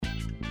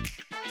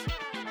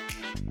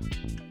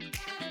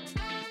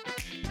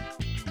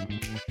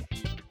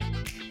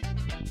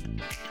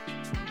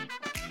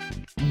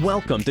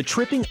Welcome to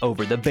Tripping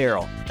Over the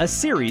Barrel, a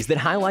series that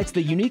highlights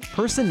the unique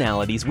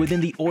personalities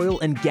within the oil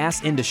and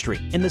gas industry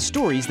and the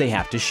stories they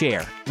have to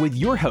share, with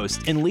your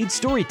hosts and lead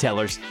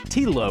storytellers,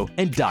 Tilo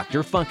and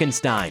Dr.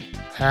 Funkenstein.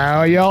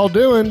 How y'all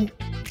doing?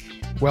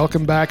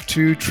 Welcome back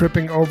to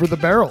Tripping Over the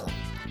Barrel.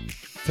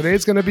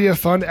 Today's going to be a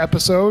fun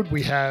episode.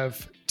 We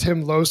have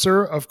Tim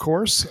Loser, of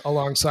course,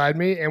 alongside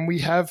me, and we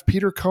have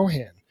Peter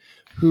Cohan,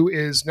 who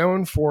is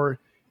known for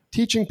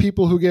teaching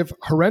people who give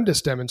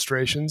horrendous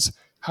demonstrations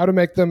how to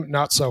make them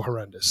not so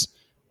horrendous.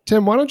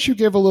 Tim, why don't you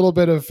give a little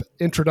bit of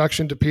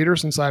introduction to Peter,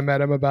 since I met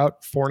him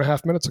about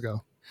 4.5 minutes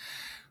ago?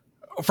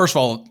 First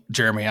of all,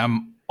 Jeremy,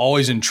 I'm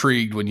always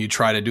intrigued when you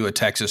try to do a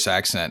Texas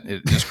accent.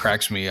 It just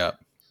cracks me up.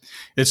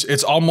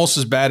 It's almost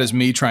as bad as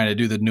me trying to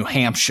do the New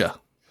Hampshire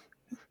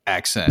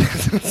accent.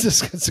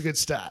 It's a good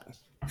stat.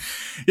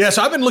 Yeah,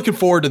 so I've been looking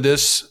forward to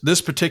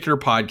this particular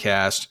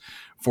podcast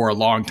for a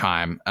long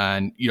time.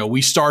 And,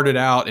 we started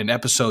out in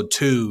episode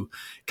 2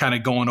 kind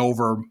of going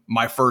over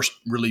my first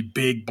really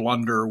big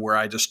blunder where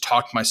I just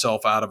talked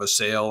myself out of a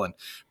sale. And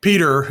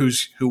Peter,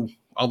 who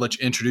I'll let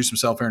you introduce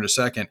himself here in a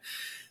second,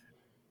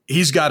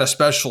 he's got a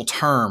special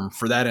term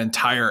for that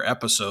entire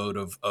episode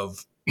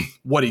of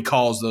what he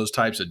calls those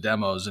types of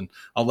demos. And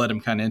I'll let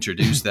him kind of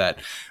introduce that.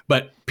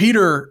 But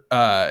Peter,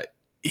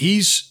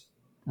 he's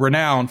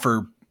renowned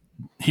for,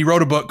 he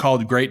wrote a book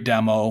called Great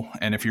Demo.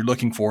 And if you're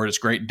looking for it, it's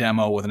Great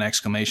Demo with an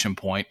exclamation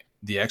point.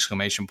 The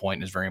exclamation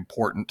point is very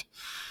important.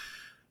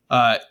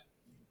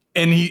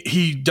 And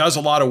he does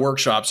a lot of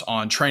workshops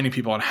on training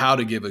people on how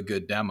to give a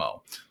good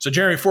demo. So,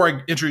 Jeremy, before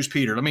I introduce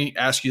Peter, let me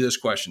ask you this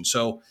question.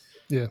 So,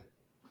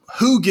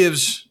 who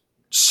gives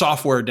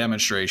software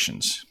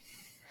demonstrations?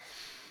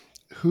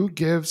 Who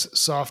gives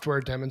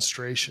software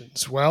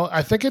demonstrations? Well,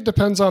 I think it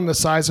depends on the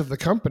size of the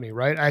company,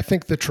 right? I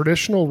think the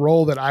traditional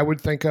role that I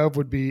would think of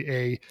would be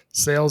a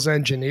sales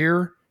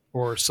engineer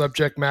or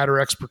subject matter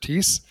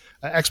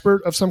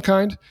expert of some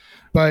kind.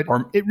 But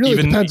it really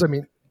depends. I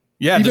mean,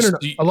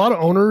 a lot of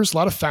owners, a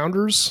lot of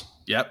founders.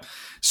 Yep.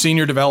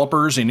 Senior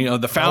developers and,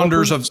 the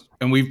founders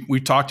and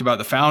we've talked about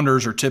the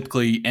founders are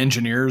typically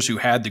engineers who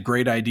had the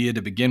great idea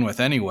to begin with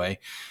anyway.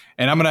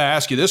 And I'm going to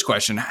ask you this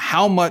question.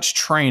 How much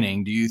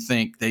training do you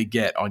think they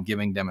get on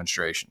giving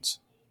demonstrations?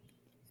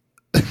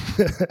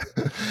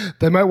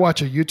 They might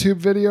watch a YouTube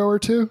video or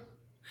two.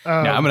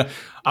 I'm going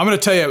to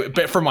tell you,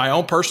 but from my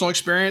own personal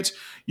experience,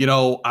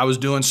 I was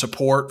doing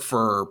support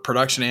for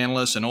production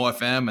analysts and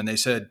OFM, and they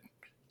said,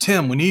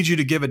 Tim, we need you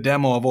to give a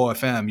demo of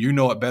OFM. You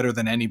know it better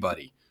than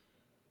anybody.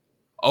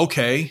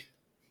 Okay.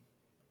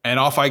 And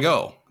off I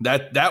go.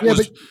 That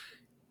was...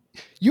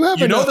 You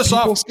have enough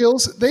people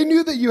skills. They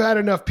knew that you had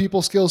enough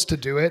people skills to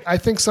do it. I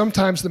think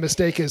sometimes the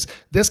mistake is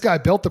this guy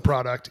built the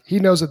product. He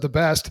knows it the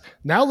best.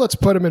 Now let's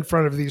put him in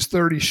front of these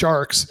 30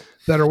 sharks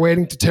that are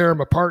waiting to tear him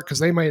apart because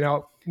they may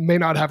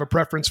not have a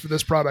preference for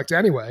this product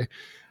anyway.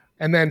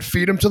 And then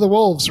feed him to the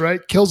wolves,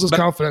 right? Kills his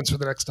confidence for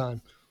the next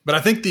time. But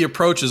I think the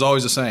approach is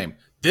always the same.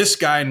 This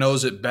guy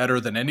knows it better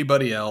than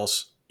anybody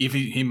else. If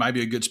he might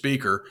be a good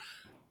speaker,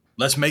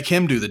 let's make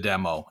him do the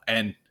demo.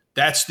 And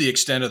that's the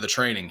extent of the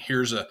training.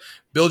 Here's a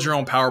build your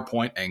own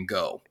PowerPoint and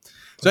go.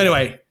 So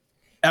anyway,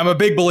 I'm a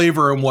big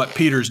believer in what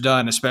Peter's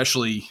done,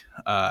 especially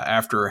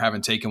after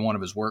having taken one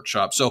of his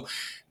workshops. So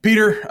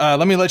Peter,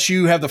 let me let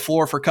you have the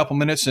floor for a couple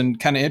minutes and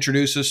kind of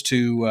introduce us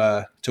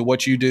to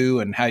what you do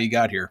and how you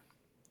got here.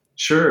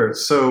 Sure.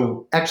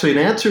 So actually, in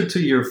answer to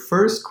your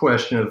first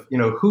question of,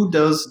 who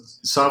does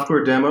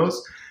software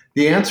demos,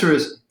 the answer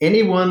is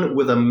anyone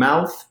with a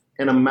mouth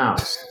and a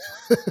mouse.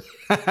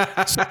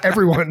 So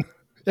everyone.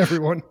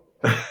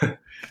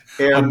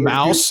 And a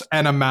mouse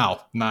and a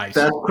mouth. Nice.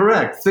 That's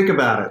correct. Think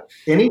about it.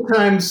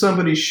 Anytime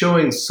somebody's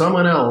showing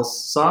someone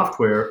else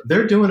software,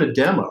 they're doing a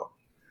demo.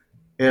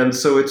 And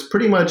so it's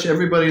pretty much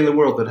everybody in the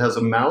world that has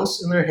a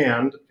mouse in their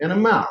hand and a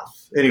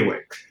mouth. Anyway,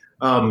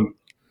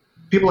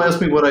 people ask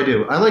me what I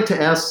do. I like to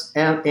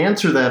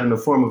answer that in the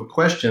form of a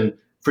question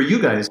for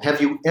you guys. Have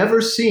you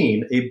ever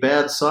seen a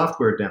bad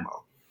software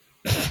demo?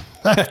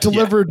 I've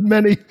delivered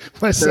many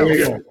myself. There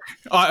you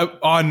go.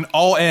 On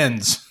all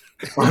ends.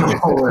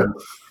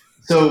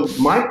 So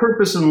my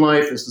purpose in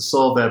life is to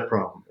solve that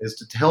problem, is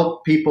to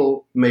help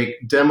people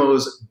make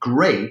demos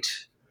great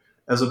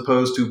as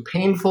opposed to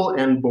painful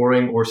and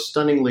boring or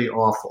stunningly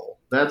awful.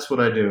 That's what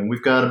I do. And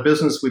we've got a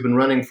business we've been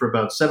running for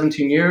about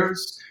 17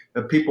 years.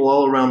 We have people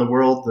all around the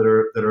world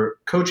that are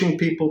coaching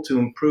people to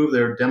improve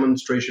their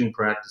demonstration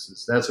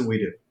practices. That's what we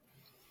do.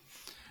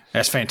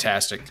 That's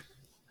fantastic.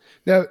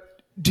 Now,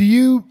 do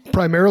you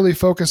primarily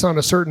focus on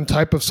a certain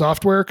type of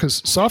software? Because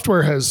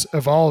software has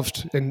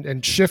evolved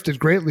and shifted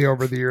greatly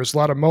over the years. A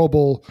lot of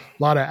mobile,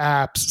 a lot of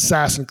apps,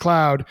 SaaS and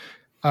cloud.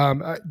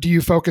 Do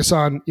you focus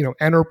on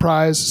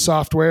enterprise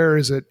software?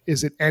 Is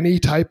it any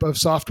type of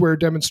software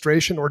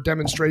demonstration or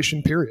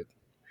demonstration period?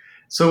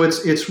 So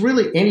it's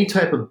really any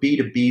type of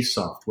B2B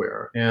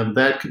software, and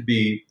that could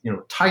be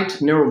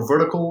tight, narrow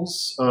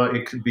verticals.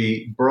 It could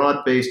be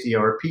broad-based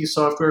ERP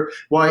software.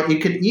 Why,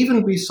 it could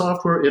even be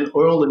software in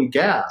oil and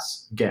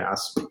gas.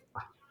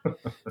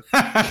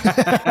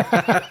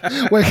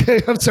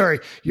 Wait, I'm sorry.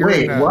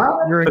 Wait,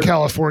 what? You're in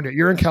California.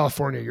 You're in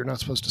California. You're not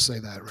supposed to say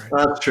that, right?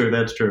 That's true.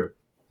 That's true.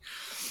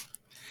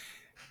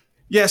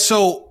 Yeah,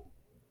 so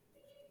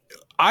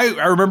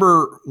I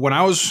remember when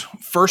I was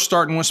first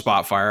starting with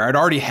Spotfire, I'd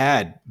already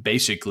had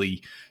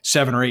basically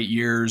 7 or 8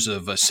 years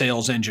of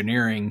sales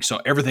engineering.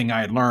 So everything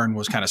I had learned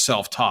was kind of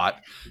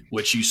self-taught,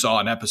 which you saw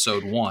in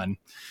episode 1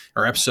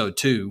 or episode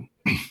 2.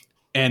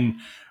 And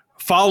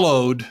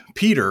followed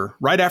Peter,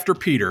 right after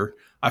Peter,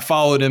 I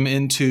followed him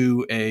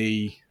into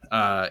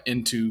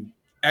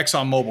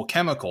ExxonMobil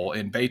Chemical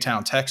in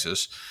Baytown,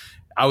 Texas.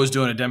 I was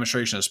doing a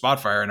demonstration of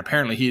Spotfire, and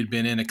apparently he had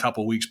been in a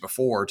couple weeks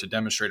before to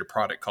demonstrate a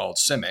product called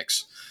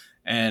Cimix.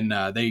 And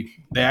they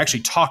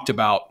actually talked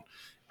about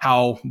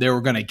how they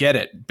were going to get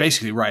it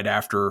basically right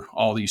after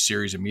all these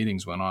series of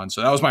meetings went on.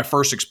 So that was my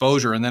first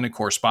exposure. And then, of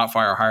course,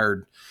 Spotfire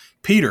hired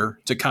Peter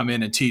to come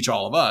in and teach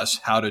all of us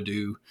how to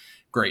do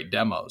great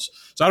demos.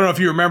 So I don't know if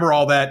you remember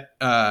all that,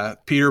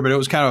 Peter, but it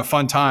was kind of a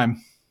fun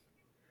time.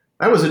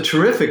 That was a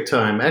terrific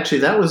time. Actually,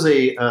 that was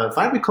if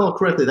I recall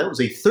correctly, that was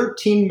a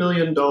 $13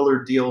 million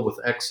deal with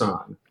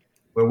Exxon,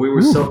 where we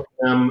were selling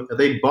them.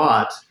 They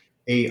bought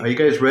are you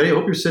guys ready? I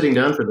hope you're sitting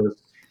down for this.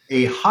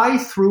 A high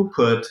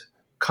throughput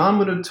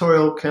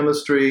combinatorial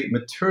chemistry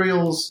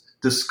materials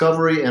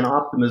discovery and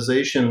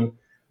optimization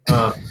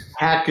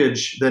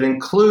package that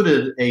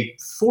included a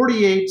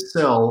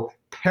 48-cell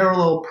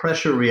parallel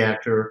pressure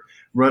reactor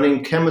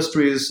running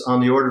chemistries on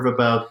the order of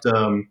about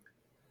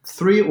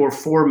 3 or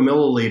 4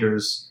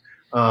 milliliters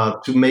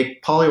to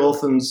make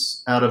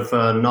polyolefins out of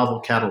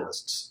novel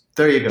catalysts.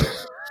 There you go.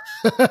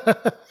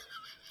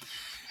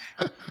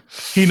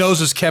 He knows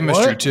his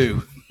chemistry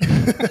too.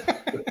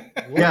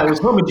 Yeah, it was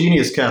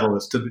homogeneous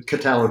catalysis to be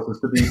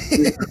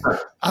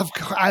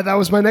that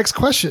was my next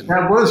question.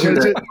 That was your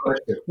next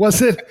question.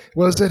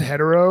 Was it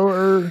hetero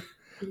or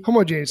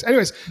homogeneous?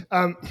 Anyways,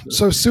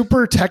 so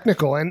super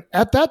technical. And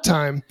at that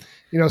time,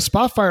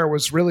 Spotfire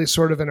was really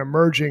sort of an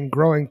emerging,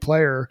 growing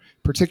player,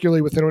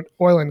 particularly within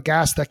oil and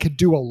gas that could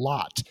do a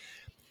lot.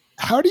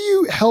 How do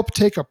you help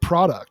take a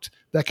product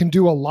that can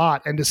do a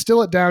lot and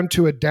distill it down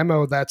to a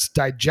demo that's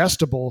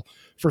digestible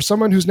for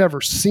someone who's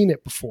never seen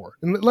it before?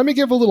 And let me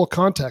give a little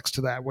context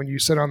to that when you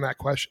sit on that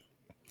question.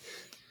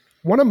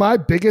 One of my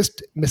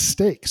biggest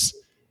mistakes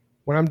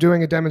when I'm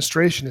doing a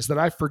demonstration is that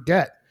I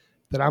forget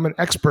that I'm an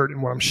expert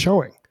in what I'm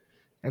showing,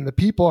 and the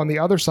people on the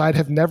other side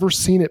have never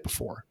seen it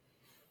before.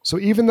 So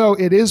even though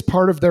it is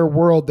part of their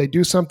world, they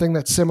do something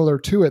that's similar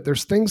to it,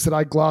 there's things that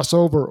I gloss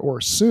over or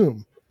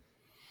assume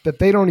that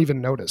they don't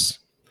even notice.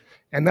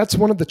 And that's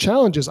one of the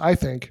challenges, I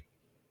think,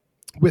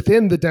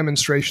 within the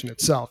demonstration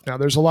itself. Now,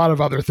 there's a lot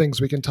of other things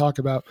we can talk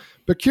about,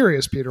 but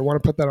curious, Peter,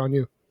 want to put that on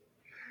you.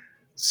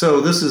 So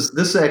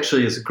this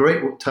actually is a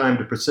great time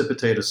to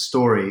precipitate a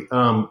story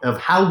of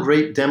how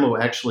Great Demo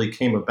actually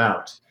came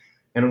about.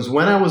 And it was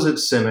when I was at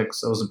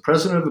Cimix. I was the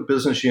president of a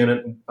business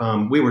unit.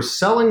 We were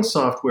selling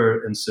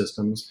software and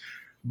systems,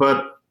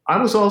 but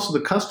I was also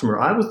the customer.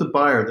 I was the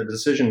buyer, the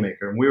decision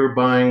maker. And we were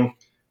buying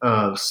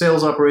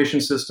sales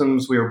operation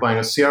systems. We were buying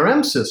a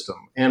CRM system.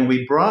 And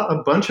we brought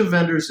a bunch of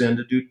vendors in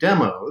to do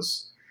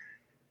demos.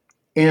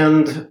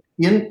 And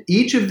in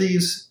each of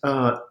these,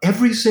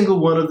 every single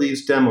one of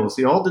these demos,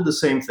 they all did the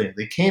same thing.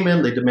 They came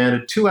in, they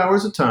demanded 2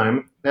 hours of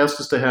time,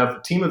 asked us to have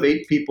a team of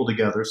 8 people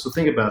together. So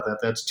think about that.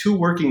 That's 2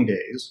 working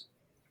days.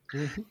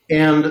 Mm-hmm.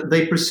 And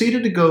they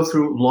proceeded to go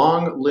through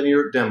long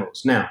linear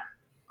demos. Now,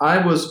 I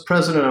was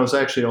president. I was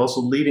actually also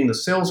leading the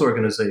sales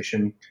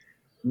organization.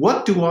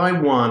 What do I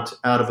want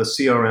out of a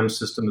CRM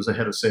system as a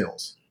head of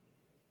sales?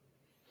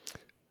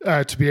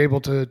 To be able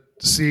to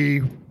see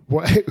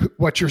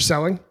what you're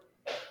selling.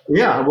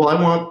 Yeah, well, I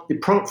want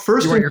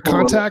first. You want your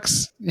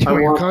contacts?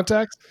 Your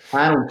contacts?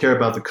 I don't care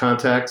about the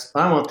contacts.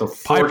 I want the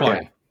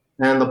pipeline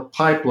and the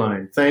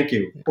pipeline. Thank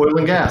you, oil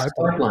and gas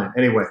pipeline.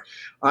 Anyway,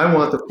 I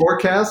want the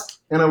forecast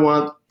and I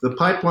want the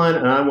pipeline,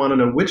 and I want to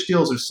know which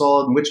deals are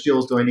solid and which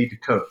deals do I need to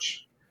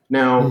coach.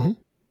 Now,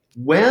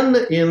 when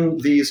in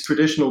these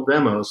traditional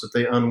demos that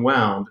they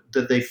unwound,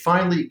 did they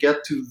finally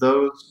get to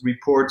those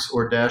reports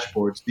or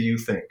dashboards? Do you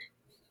think?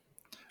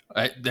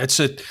 That's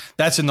it.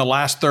 That's in the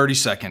last 30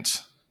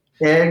 seconds.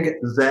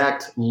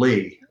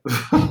 Exactly.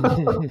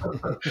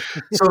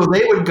 So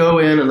they would go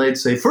in and they'd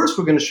say, first,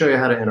 we're going to show you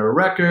how to enter a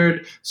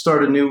record,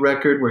 start a new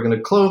record. We're going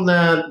to clone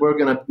that. We're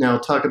going to now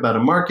talk about a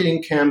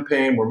marketing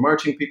campaign. We're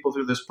marching people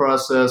through this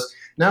process.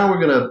 Now we're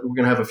going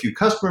to have a few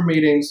customer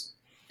meetings.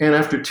 And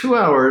after 2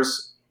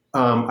 hours,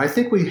 I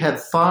think we had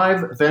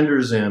 5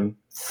 vendors in.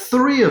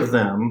 3 of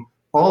them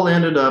all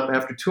ended up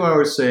after 2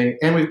 hours saying,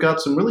 and we've got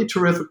some really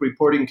terrific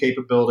reporting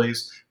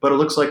capabilities, but it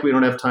looks like we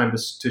don't have time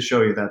to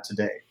show you that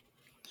today.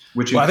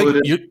 Which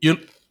included, I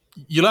think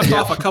you left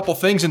off a couple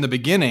things in the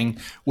beginning,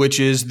 which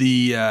is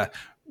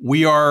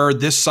we are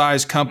this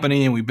size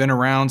company and we've been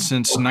around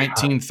since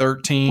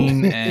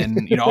 1913,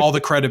 and all the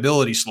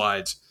credibility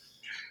slides.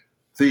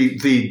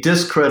 The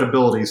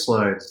discredibility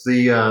slides,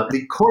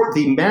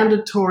 the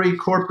mandatory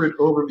corporate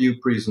overview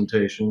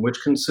presentation,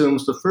 which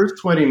consumes the first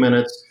 20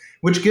 minutes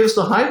which gives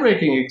the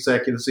high-ranking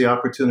executives the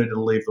opportunity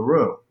to leave the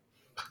room.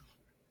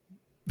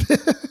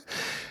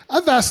 I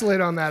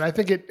vacillate on that. I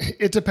think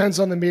it depends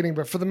on the meeting,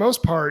 but for the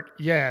most part,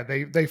 yeah,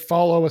 they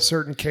follow a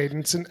certain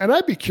cadence. And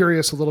I'd be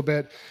curious a little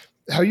bit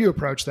how you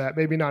approach that.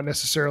 Maybe not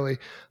necessarily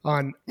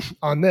on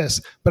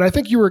this, but I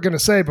think you were going to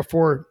say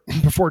before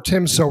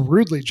Tim so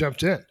rudely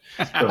jumped in,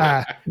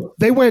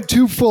 they went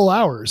 2 full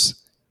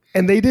hours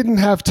and they didn't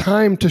have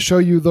time to show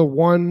you the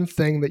one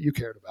thing that you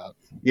cared about.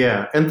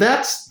 Yeah, and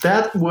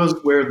that was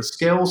where the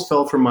scales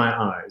fell from my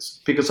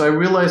eyes, because I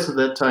realized at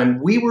that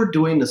time we were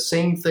doing the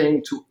same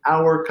thing to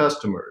our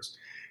customers.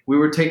 We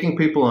were taking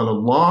people on a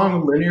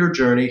long linear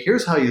journey.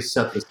 Here's how you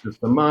set the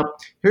system up.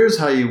 Here's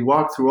how you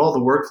walk through all the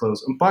workflows.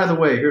 And by the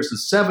way, here's the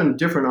 7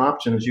 different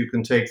options you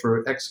can take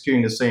for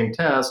executing the same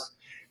task.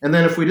 And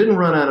then if we didn't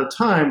run out of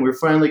time, we're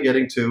finally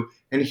getting to,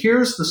 and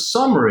here's the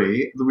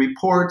summary, the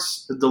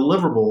reports, the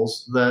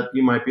deliverables that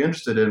you might be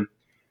interested in.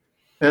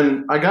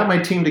 And I got my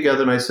team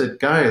together and I said,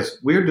 guys,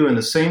 we're doing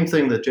the same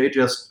thing that Jay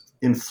just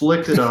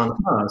inflicted on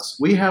us.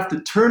 We have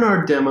to turn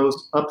our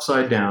demos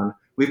upside down.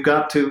 We've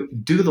got to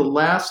do the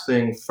last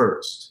thing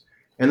first.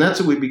 And that's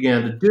what we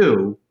began to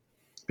do,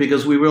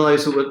 because we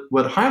realized that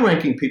what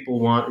high-ranking people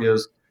want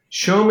is,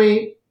 show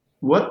me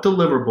what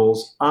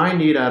deliverables I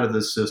need out of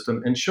this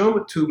system and show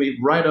it to me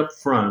right up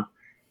front.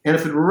 And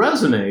if it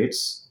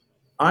resonates,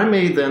 I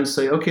may then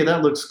say, okay,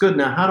 that looks good.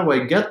 Now, how do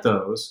I get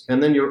those?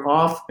 And then you're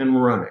off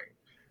and running.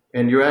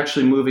 And you're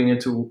actually moving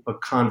into a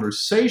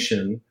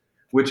conversation,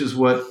 which is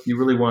what you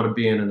really want to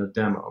be in a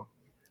demo.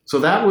 So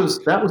that was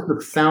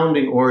the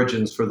founding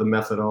origins for the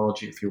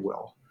methodology, if you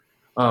will.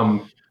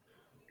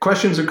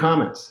 Questions or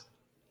comments?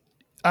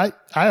 I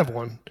have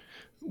one.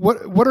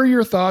 What are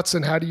your thoughts,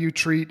 and how do you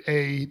treat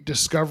a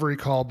discovery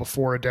call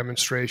before a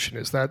demonstration?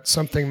 Is that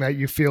something that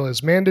you feel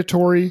is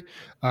mandatory?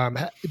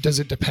 Does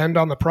it depend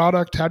on the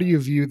product? How do you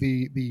view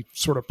the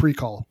sort of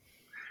pre-call?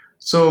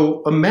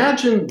 So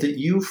imagine that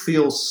you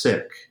feel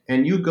sick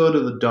and you go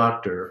to the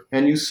doctor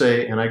and you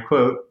say, and I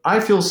quote, "I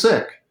feel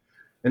sick."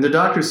 And the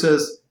doctor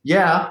says,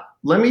 "Yeah,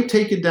 let me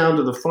take you down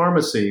to the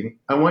pharmacy.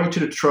 I want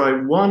you to try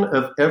one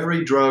of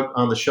every drug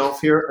on the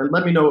shelf here and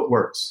let me know it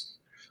works."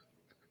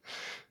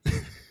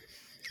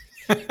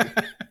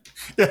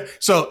 Yeah,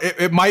 so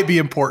it might be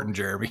important,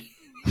 Jeremy.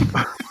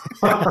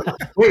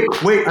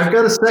 Wait, I've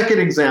got a second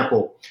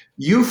example.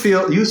 You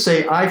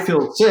say, "I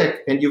feel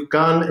sick," and you've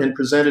gone and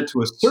presented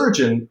to a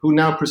surgeon who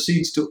now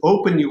proceeds to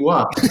open you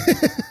up.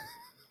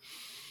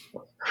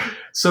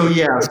 So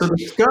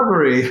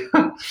discovery,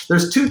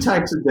 there's 2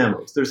 types of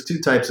demos.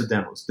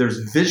 There's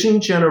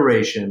vision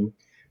generation,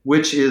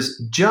 which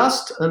is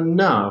just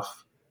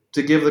enough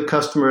to give the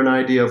customer an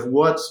idea of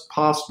what's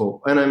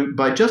possible. And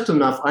by just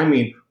enough, I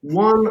mean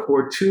 1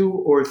 or 2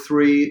 or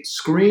 3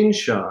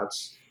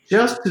 screenshots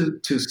just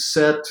to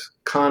set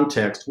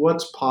context,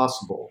 what's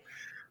possible.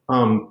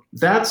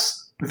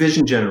 That's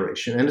vision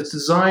generation, and it's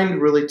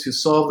designed really to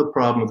solve the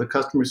problem of the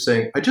customer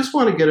saying, "I just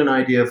want to get an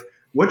idea of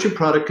what your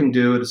product can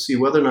do to see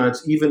whether or not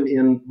it's even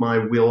in my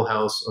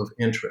wheelhouse of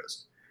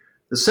interest."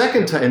 The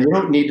second type, and you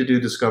don't need to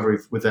do discovery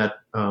with that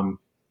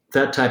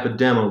type of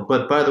demo,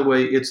 but by the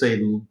way, it's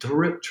a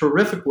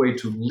terrific way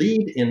to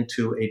lead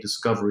into a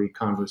discovery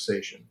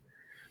conversation.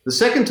 The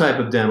second type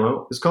of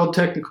demo is called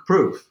technical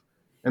proof,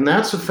 and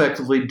that's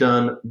effectively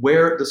done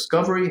where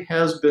discovery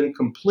has been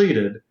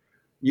completed.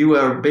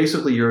 You're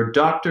a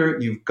doctor,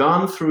 you've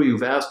gone through,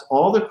 you've asked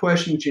all the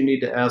questions you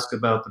need to ask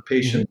about the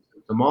patient's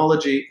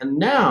symptomology, and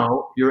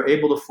now you're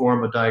able to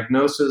form a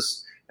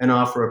diagnosis and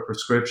offer a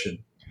prescription.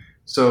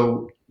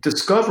 So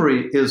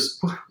discovery is,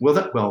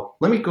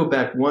 let me go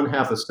back one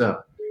half a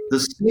step. The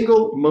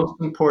single most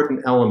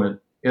important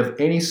element of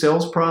any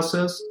sales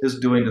process is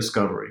doing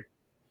discovery.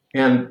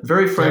 And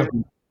very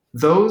frankly,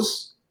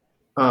 those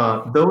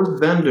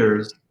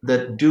vendors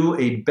that do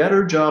a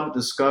better job of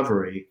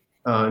discovery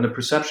in the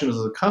perception of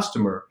the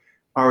customer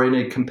are in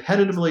a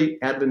competitively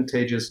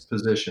advantageous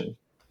position.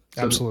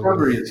 So Absolutely.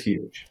 Discovery is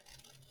huge.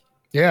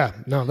 Yeah,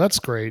 no, that's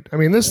great. I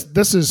mean,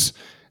 this is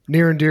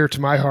near and dear to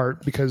my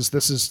heart, because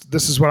this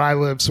is what I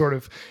live sort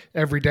of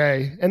every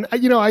day. And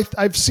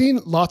I've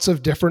seen lots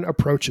of different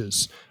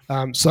approaches.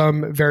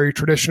 Some very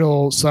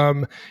traditional,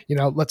 some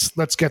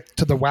let's get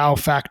to the wow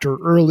factor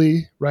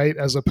early, right,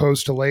 as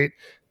opposed to late.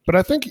 But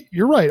I think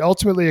you're right.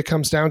 Ultimately, it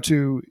comes down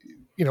to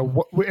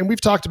and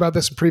we've talked about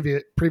this in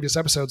previous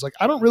episodes. Like,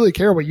 I don't really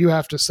care what you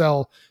have to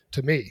sell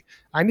to me.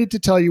 I need to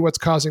tell you what's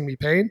causing me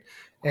pain.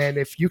 And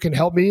if you can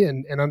help me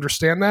and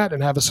understand that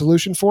and have a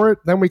solution for it,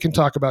 then we can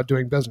talk about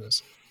doing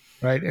business,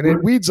 right? And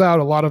it weeds out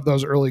a lot of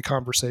those early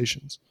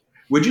conversations.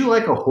 Would you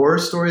like a horror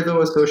story,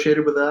 though,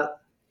 associated with that?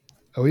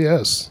 Oh,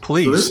 yes.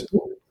 Please.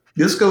 So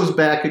this goes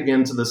back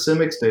again to the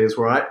Symyx days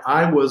where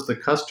I was the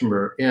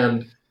customer,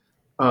 and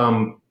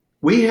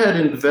we had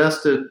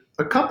invested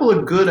a couple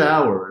of good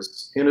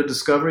hours in a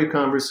discovery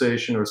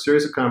conversation or a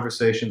series of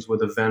conversations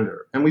with a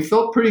vendor. And we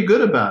felt pretty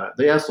good about it.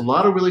 They asked a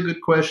lot of really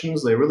good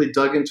questions. They really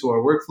dug into our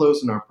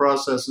workflows and our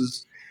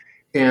processes.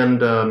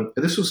 And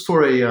this was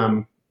for it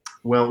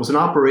was an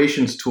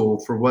operations tool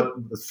for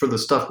the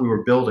stuff we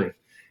were building.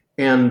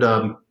 And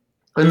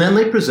And then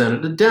they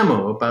presented a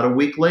demo about a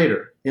week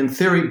later, in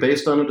theory,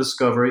 based on a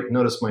discovery.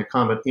 Notice my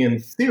comment, in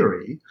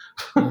theory,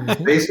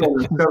 based on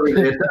the discovery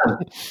they had done.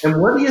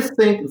 And what do you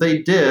think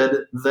they did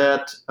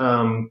that,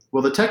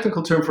 well, the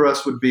technical term for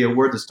us would be a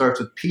word that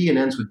starts with P and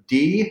ends with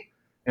D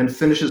and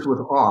finishes with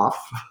off.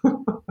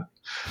 What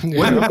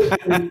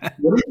do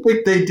you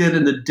think they did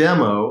in the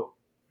demo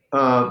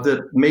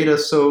that made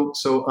us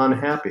so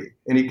unhappy?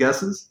 Any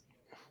guesses?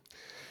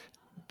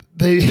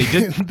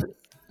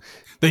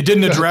 They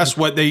didn't address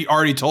what they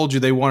already told you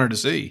they wanted to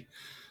see,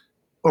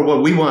 or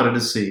what we wanted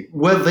to see.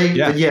 Well,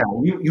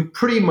 you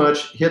pretty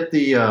much hit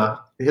the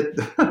hit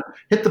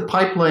the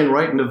pipeline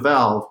right in the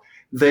valve.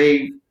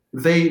 They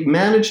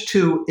managed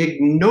to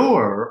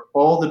ignore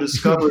all the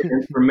discovery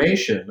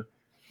information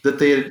that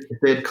they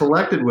had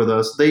collected with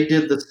us. They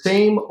did the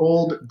same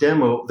old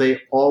demo they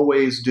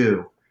always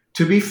do.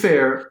 To be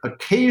fair,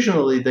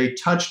 occasionally they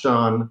touched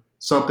on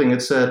something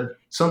that said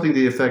something to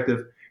the effect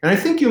of, and I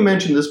think you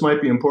mentioned this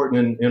might be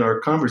important in our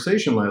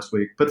conversation last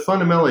week, but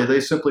fundamentally they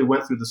simply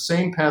went through the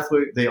same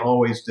pathway they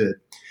always did.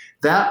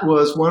 That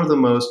was one of the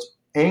most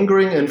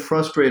angering and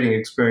frustrating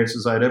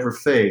experiences I'd ever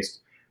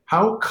faced.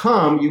 How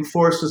come you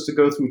forced us to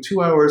go through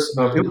 2 hours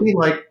of, it would be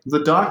like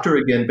the doctor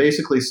again,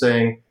 basically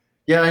saying,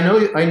 yeah, I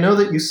know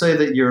that you say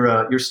that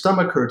your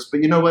stomach hurts,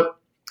 but you know what?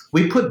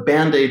 We put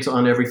Band-Aids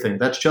on everything.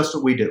 That's just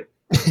what we do.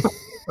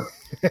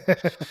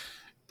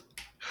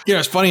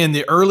 It's funny. In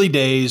the early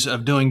days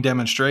of doing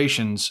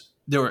demonstrations,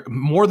 there were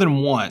more than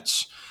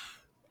once,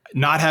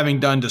 not having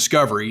done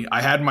discovery,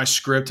 I had my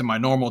script and my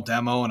normal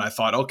demo, and I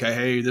thought, okay,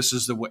 hey, this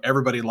is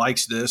everybody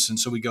likes this, and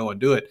so we go and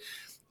do it.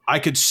 I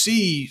could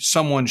see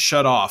someone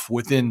shut off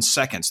within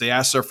seconds. They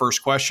asked their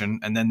first question,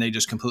 and then they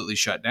just completely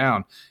shut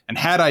down. And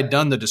had I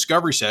done the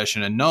discovery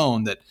session and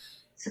known that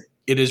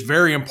it is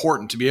very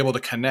important to be able to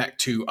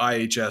connect to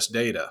IHS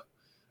data,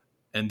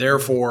 and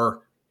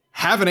therefore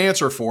have an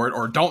answer for it,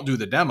 or don't do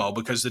the demo,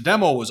 because the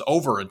demo was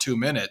over in 2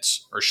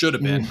 minutes, or should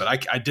have been, but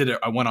I did it.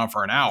 I went on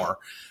for an hour,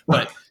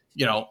 but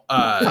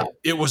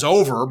it was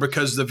over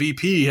because the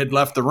VP had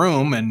left the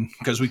room and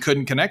because we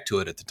couldn't connect to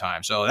it at the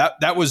time. So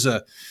that was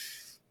a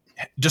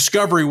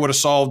discovery would have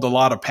solved a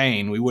lot of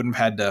pain. We wouldn't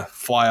have had to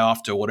fly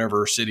off to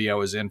whatever city I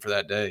was in for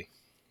that day.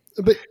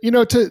 But, to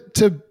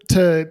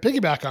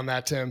piggyback on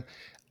that, Tim,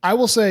 I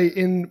will say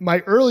in my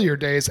earlier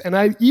days, and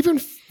I even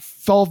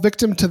fall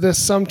victim to this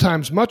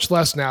sometimes, much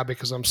less now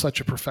because I'm such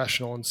a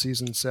professional and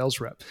seasoned sales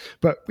rep.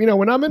 But,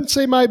 when I'm in,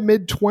 say, my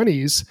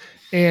mid-20s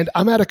and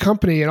I'm at a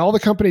company and all the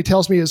company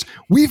tells me is,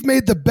 we've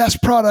made the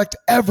best product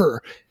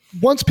ever.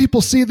 Once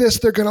people see this,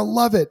 they're going to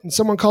love it. And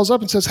someone calls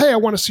up and says, hey, I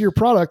want to see your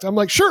product. I'm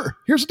like, sure,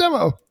 here's a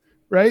demo.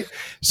 Right.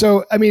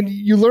 So,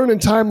 you learn in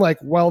time, like,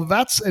 well,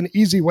 that's an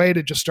easy way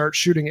to just start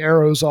shooting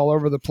arrows all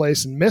over the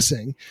place and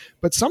missing.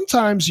 But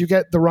sometimes you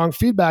get the wrong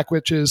feedback,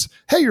 which is,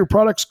 hey, your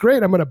product's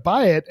great, I'm going to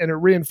buy it. And it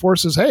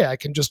reinforces, hey, I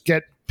can just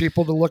get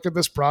people to look at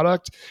this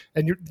product.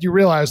 And you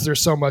realize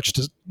there's so much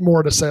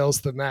more to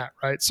sales than that,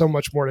 right? So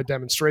much more to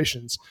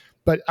demonstrations.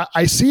 But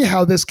I see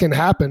how this can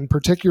happen,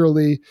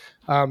 particularly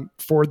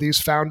for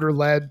these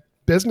founder-led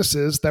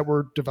businesses that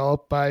were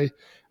developed by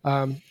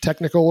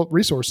technical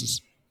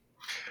resources.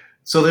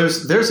 So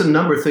there's a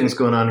number of things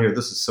going on here.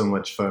 This is so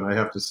much fun, I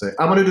have to say.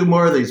 I'm going to do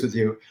more of these with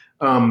you.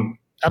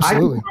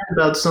 Absolutely. I heard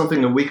about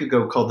something a week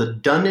ago called the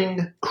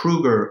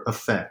Dunning-Kruger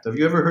effect. Have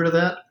you ever heard of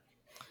that?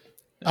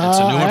 It's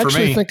a new one for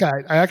me.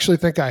 I actually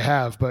think I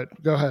have,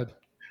 but go ahead.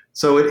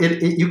 So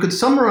you could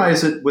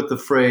summarize it with the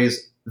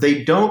phrase,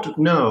 they don't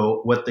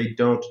know what they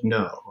don't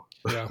know.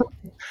 Yeah.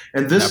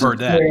 And this I've heard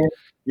that.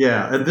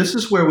 And this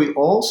is where we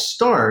all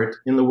start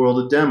in the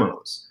world of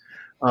demos.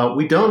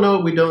 We don't know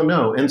what we don't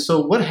know. And so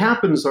what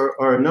happens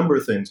are a number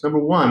of things. Number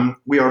one,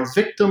 we are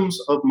victims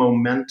of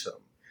momentum.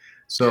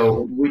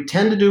 So we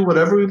tend to do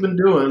whatever we've been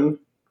doing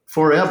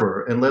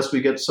forever unless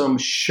we get some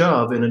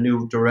shove in a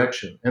new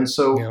direction. And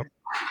so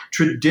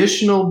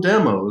traditional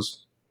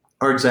demos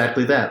are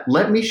exactly that.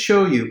 Let me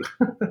show you.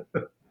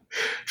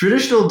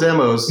 Traditional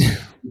demos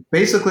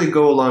basically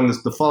go along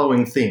the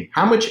following theme.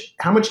 How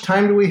much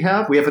time do we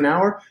have? We have an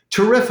hour?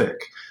 Terrific.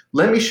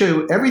 Let me show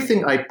you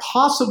everything I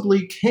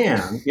possibly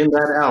can in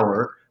that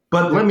hour,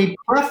 but let me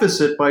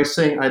preface it by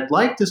saying I'd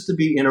like this to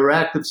be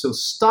interactive, so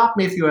stop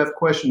me if you have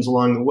questions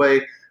along the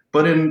way.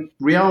 But in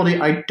reality,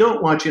 I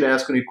don't want you to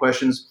ask any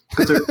questions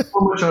because there's so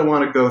much I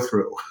want to go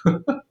through.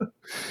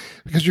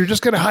 Because you're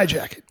just going to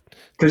hijack it.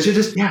 Because you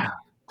just,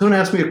 don't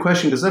ask me a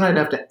question because then I'd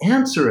have to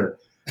answer it.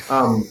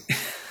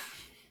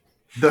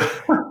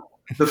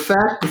 The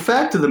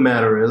fact of the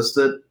matter is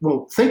that,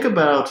 think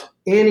about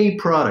any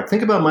product.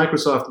 Think about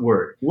Microsoft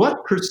Word.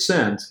 What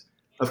percent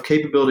of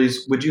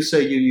capabilities would you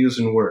say you use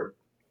in Word?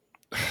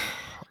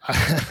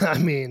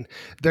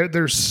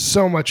 There's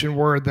so much in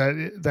Word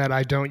that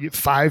I don't use.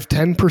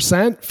 10%?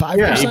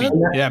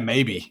 5%? Yeah,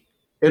 maybe.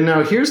 And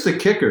now here's the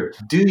kicker.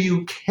 Do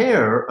you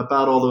care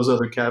about all those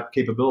other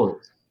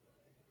capabilities?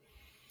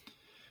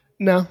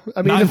 No.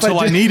 Not until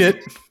I need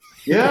it.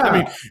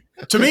 Yeah.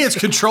 To me, it's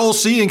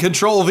Control-C and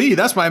Control-V.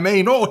 That's my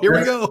main. Oh, here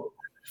we go.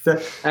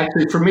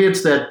 Actually, for me,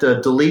 it's that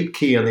delete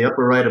key on the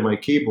upper right of my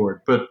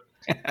keyboard. But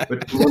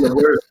but the one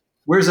that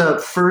wears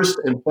out first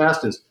and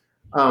fastest.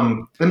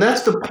 And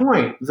that's the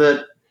point,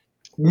 that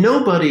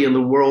nobody in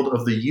the world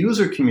of the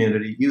user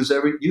community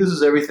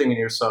uses everything in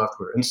your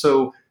software. And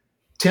so,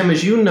 Tim,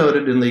 as you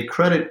noted in the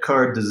credit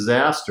card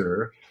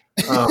disaster,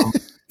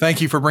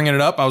 thank you for bringing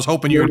it up. I was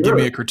hoping you would give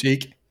me a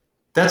critique.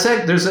 There's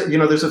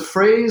a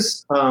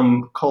phrase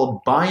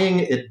called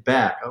buying it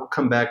back. I'll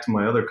come back to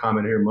my other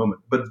comment here in a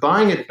moment. But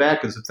buying it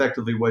back is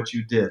effectively what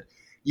you did.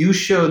 You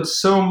showed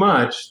so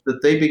much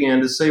that they began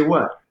to say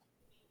what?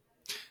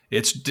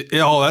 That's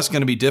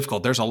going to be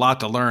difficult. There's a lot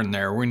to learn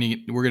there. We're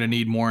going to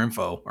need more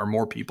info or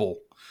more people.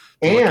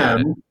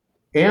 And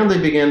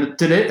they began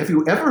to. Have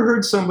you ever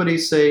heard somebody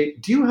say,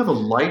 "Do you have a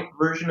light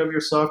version of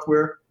your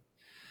software?"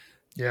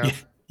 Yeah.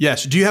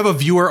 Yes. Do you have a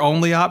viewer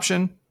only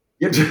option?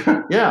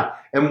 Yeah.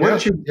 And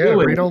what you're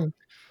doing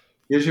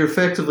is you're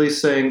effectively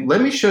saying, let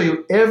me show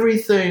you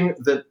everything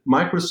that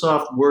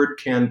Microsoft Word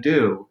can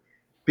do,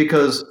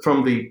 because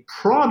from the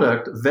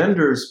product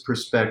vendor's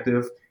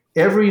perspective,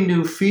 every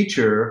new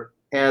feature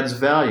adds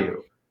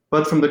value.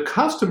 But from the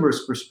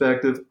customer's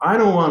perspective, I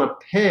don't want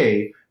to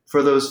pay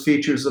for those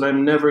features that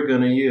I'm never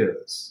going to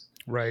use.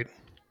 Right.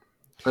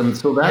 And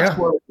so that's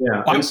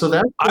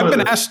I've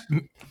been asked.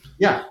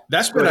 Yeah.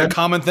 That's been a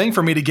common thing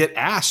for me to get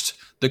asked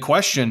the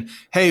question,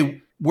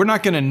 hey, we're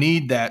not going to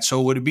need that.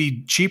 So would it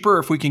be cheaper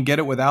if we can get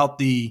it without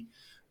the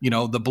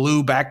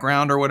blue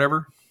background or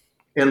whatever?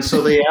 And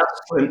so they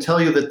ask and tell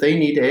you that they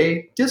need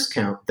a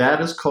discount. That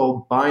is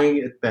called buying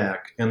it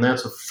back. And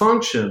that's a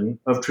function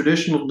of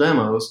traditional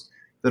demos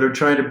that are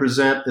trying to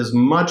present as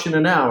much in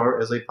an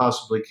hour as they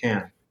possibly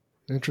can.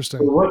 Interesting.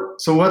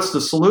 So what's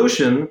the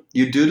solution?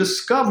 You do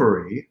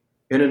discovery.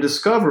 And in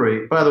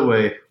discovery, by the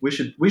way, we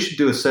should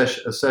do a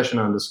session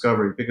on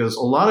discovery, because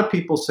a lot of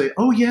people say,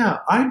 oh, yeah,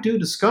 I do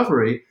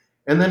discovery.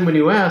 And then when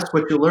you ask,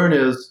 what you learn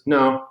is,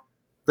 no,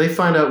 they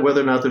find out whether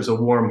or not there's a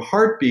warm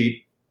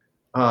heartbeat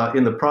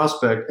in the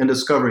prospect, and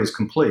discovery is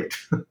complete.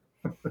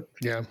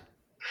 Yeah.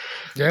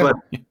 But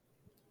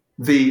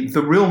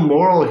the real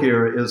moral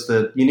here is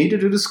that you need to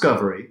do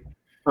discovery,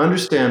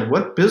 understand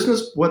what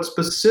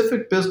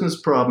specific business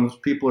problems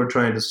people are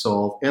trying to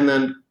solve, and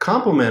then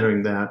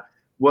complementing that,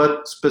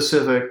 what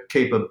specific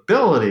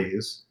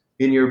capabilities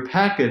in your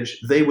package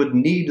they would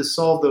need to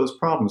solve those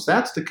problems.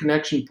 That's the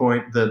connection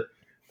point that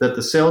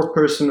the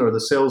salesperson or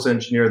the sales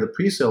engineer, the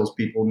pre-sales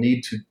people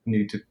need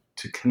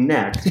to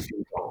connect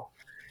people.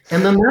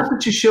 And then that's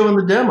what you show in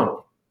the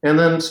demo. And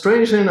then,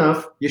 strangely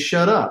enough, you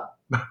shut up.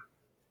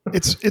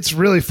 It's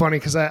really funny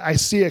because I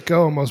see it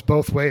go almost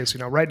both ways.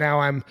 Right now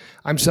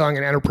I'm selling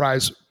an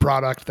enterprise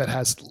product that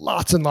has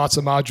lots and lots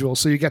of modules.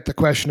 So you get the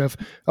question of,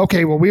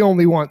 okay, well, we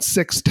only want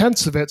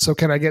 6/10 of it. So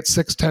can I get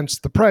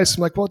 6/10 the price?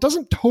 I'm like, well, it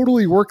doesn't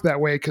totally work that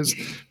way, because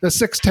the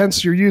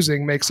 6/10 you're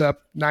using makes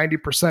up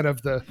 90%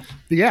 of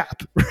the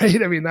app,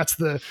 right? I mean, that's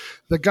the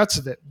guts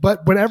of it.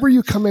 But whenever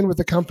you come in with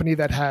a company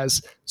that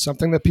has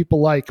something that people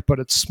like, but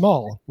it's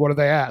small, what do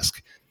they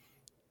ask?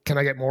 Can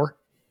I get more?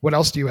 What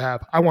else do you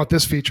have? I want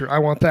this feature. I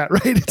want that,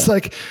 right? It's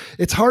like,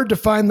 it's hard to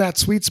find that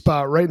sweet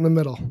spot right in the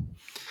middle.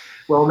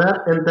 Well,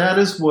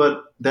 that's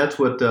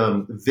what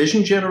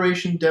vision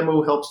generation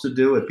demo helps to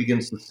do. It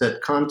begins to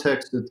set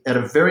context at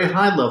a very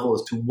high level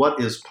as to what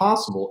is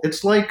possible.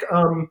 It's like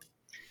a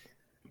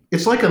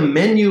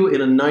menu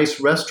in a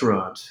nice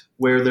restaurant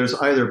where there's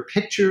either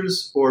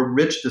pictures or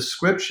rich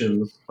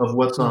descriptions of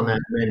what's on that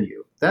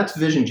menu. That's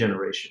vision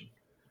generation.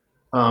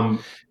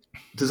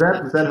 Does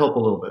that help a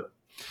little bit?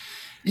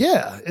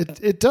 Yeah,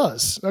 it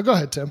does. Oh, go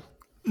ahead, Tim.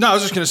 No, I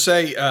was just going to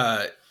say,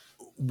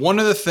 one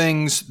of the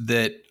things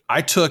that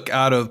I took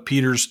out of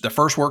the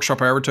first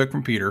workshop I ever took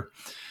from Peter,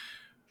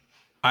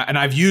 and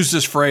I've used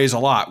this phrase a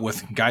lot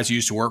with guys who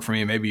used to work for me,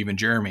 and maybe even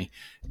Jeremy,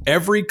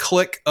 every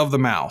click of the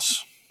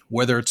mouse,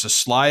 whether it's a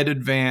slide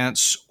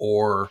advance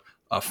or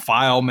a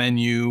file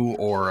menu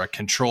or a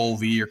Control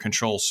V or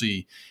Control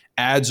C,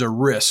 adds a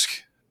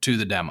risk to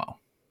the demo.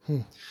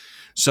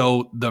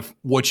 So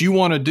what you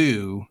want to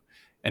do,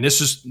 and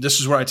this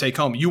is where I take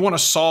home, you want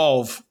to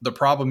solve the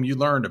problem you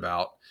learned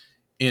about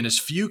in as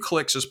few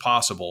clicks as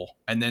possible,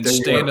 and then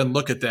stand and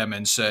look at them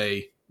and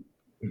say,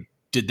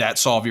 did that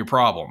solve your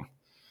problem?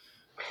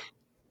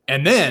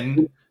 And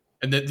then,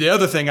 the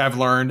other thing I've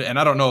learned, and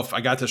I don't know if I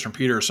got this from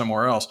Peter or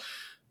somewhere else,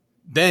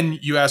 then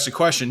you ask the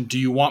question, do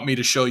you want me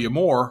to show you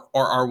more,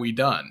 or are we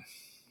done?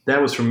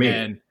 That was from me.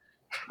 And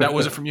that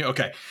wasn't from you?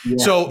 Okay. Yeah,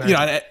 so,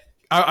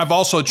 I've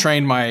also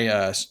trained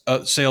my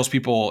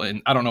salespeople,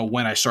 and I don't know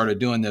when I started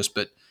doing this,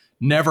 but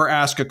never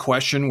ask a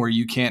question where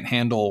you can't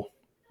handle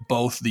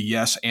both the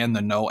yes and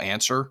the no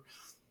answer.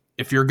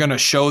 If you're going to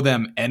show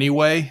them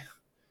anyway,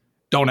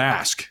 don't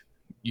ask.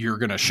 You're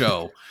going to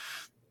show.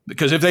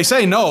 Because if they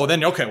say no,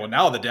 then okay, well,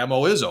 now the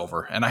demo is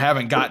over, and I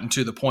haven't gotten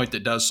to the point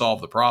that does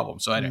solve the problem.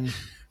 So anyway,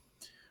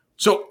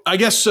 so I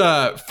guess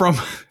from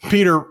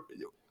Peter,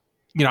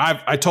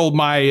 I told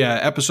my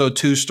episode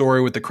 2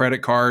 story with the credit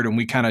card, and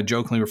we kind of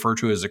jokingly refer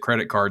to it as the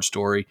credit card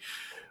story.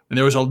 And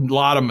there was a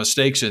lot of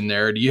mistakes in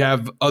there. Do you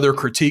have other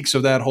critiques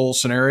of that whole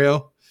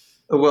scenario?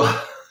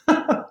 Well,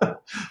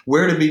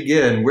 where to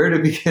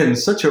begin.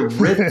 Such a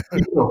rich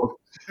field.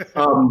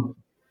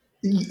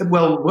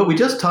 Well, what we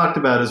just talked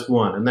about is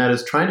one, and that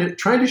is trying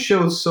to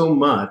show so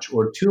much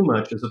or too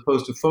much, as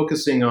opposed to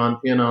focusing on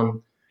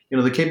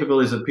the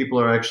capabilities that people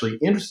are actually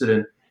interested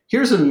in.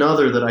 Here's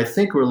another that I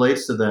think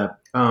relates to that.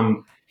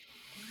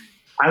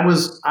 I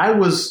was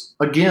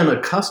again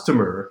a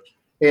customer,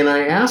 and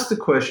I asked the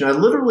question. I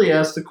literally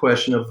asked the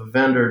question of the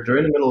vendor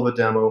during the middle of a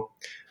demo.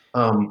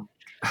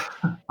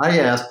 I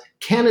asked,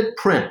 "Can it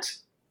print?"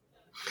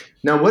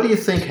 Now, what do you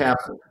think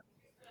happened?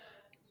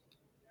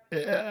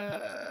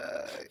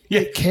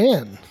 It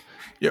can.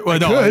 Yeah, well,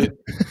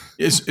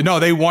 no,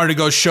 they wanted to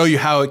go show you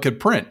how it could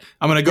print.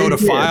 I'm going to go to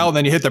File,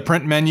 then you hit the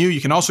Print menu.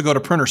 You can also go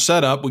to Printer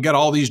Setup. We got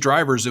all these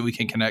drivers that we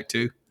can connect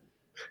to.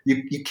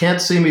 You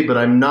can't see me, but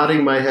I'm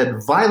nodding my head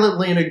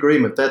violently in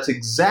agreement. That's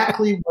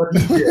exactly what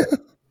he did.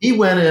 He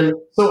went in.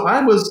 So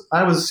I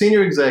was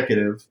senior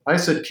executive. I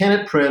said, "Can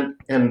it print?"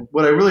 And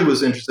what I really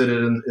was interested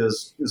in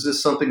is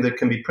this something that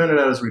can be printed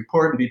out as a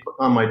report and be put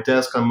on my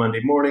desk on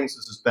Monday mornings?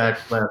 This is back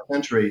last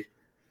century.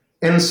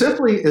 And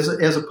simply,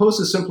 as opposed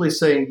to simply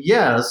saying,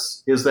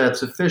 "Yes, is that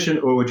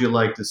sufficient, or would you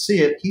like to see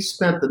it?" He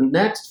spent the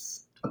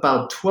next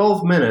about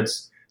 12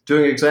 minutes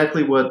doing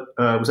exactly what,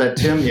 was that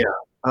Tim? Yeah.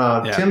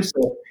 Tim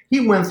said.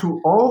 He went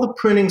through all the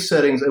printing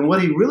settings, and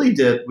what he really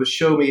did was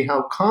show me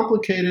how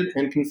complicated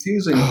and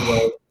confusing it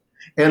was.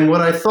 And what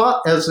I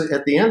thought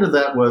at the end of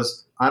that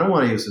was, I don't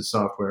want to use this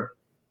software.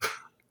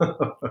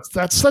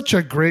 That's such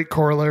a great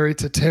corollary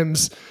to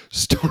Tim's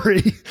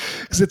story,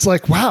 because it's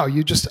like, wow,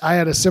 I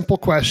had a simple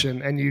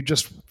question and you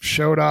just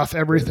showed off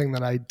everything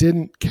that I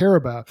didn't care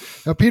about.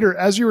 Now, Peter,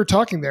 as you were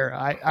talking there,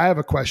 I have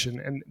a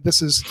question, and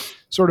this is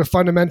sort of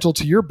fundamental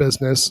to your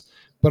business,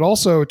 but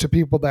also to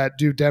people that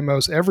do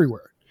demos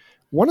everywhere.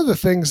 One of the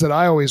things that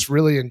I always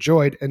really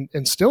enjoyed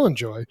and still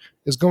enjoy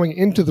is going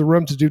into the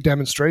room to do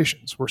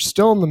demonstrations. We're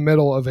still in the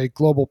middle of a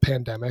global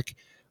pandemic.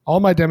 All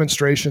my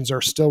demonstrations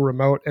are still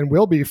remote and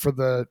will be for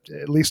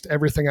at least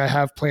everything I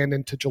have planned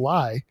into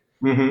July.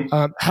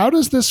 Mm-hmm. How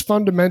does this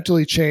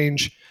fundamentally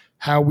change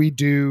how we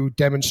do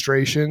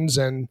demonstrations,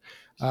 and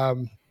how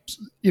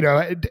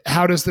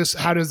does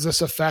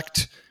this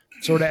affect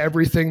sort of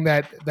everything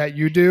that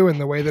you do and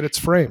the way that it's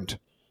framed?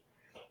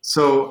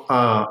 So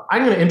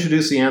I'm going to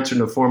introduce the answer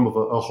in the form of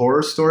a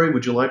horror story.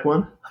 Would you like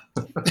one?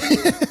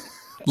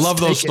 Love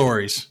those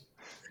stories.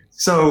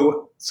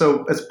 So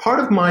as part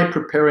of my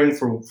preparing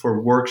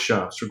for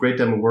workshops, for Great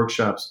Demo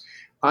workshops,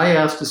 I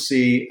asked to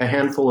see a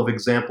handful of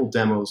example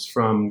demos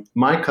from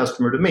my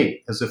customer to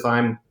me, as if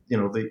I'm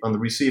on the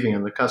receiving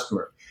end, the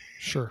customer.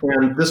 Sure.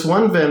 And this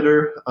one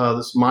vendor,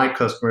 my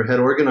customer, had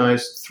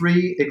organized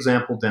 3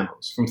 example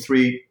demos from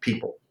 3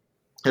 people.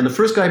 And the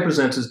first guy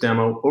presents his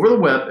demo over the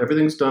web.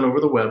 Everything's done over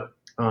the web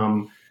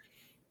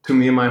to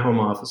me in my home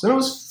office. And it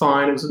was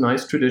fine. It was a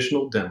nice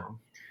traditional demo.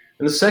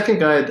 And the second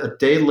guy, a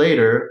day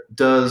later,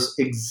 does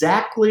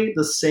exactly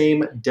the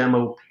same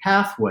demo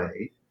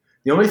pathway.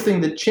 The only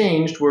thing that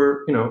changed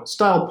were,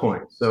 style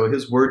points. So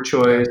his word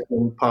choice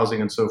and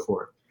pausing and so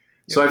forth.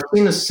 Yep. So I've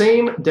seen the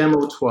same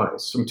demo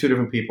twice from 2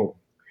 different people.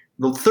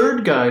 The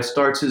third guy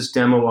starts his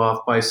demo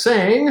off by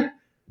saying,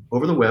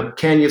 over the web,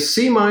 "Can you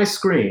see my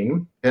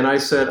screen?" And I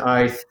said,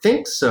 "I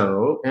think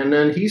so." And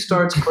then he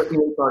starts clicking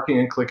and talking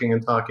and clicking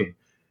and talking.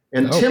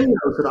 And Tim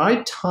knows that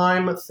I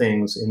time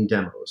things in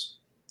demos.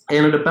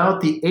 And at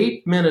about the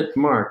 8-minute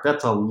mark,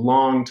 that's a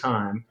long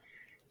time,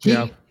 he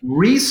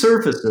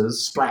resurfaces,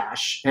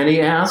 splash, and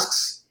he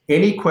asks,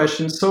 "Any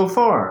questions so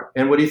far?"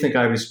 And what do you think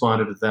I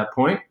responded at that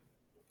point?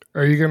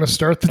 Are you going to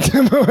start the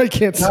demo? I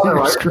can't see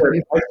your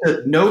screen. I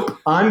said, "Nope,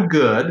 I'm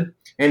good."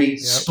 And he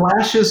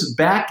splashes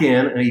back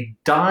in, and he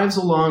dives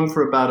along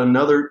for about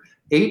another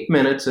 8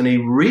 minutes, and he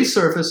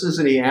resurfaces,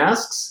 and he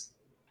asks,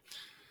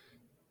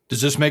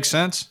 "Does this make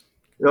sense?"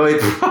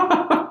 Good.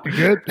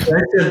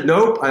 I said,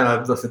 "Nope."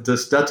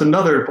 That's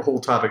another whole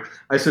topic.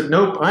 I said,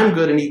 "Nope, I'm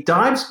good." And he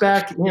dives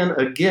back in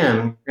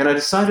again, and I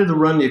decided to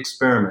run the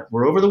experiment.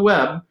 We're over the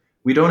web.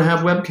 We don't have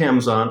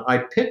webcams on. I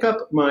pick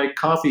up my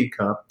coffee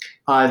cup.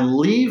 I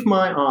leave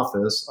my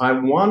office. I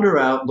wander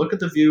out, look at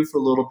the view for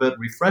a little bit,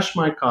 refresh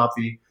my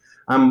coffee.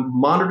 I'm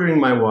monitoring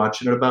my watch,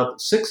 and at about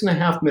the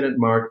 6.5-minute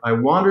mark, I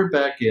wander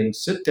back in,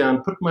 sit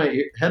down, put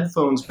my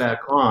headphones back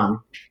on,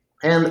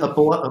 and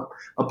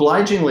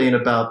obligingly, in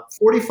about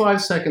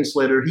 45 seconds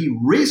later, he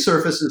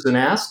resurfaces and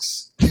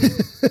asks, "Do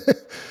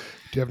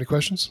you have any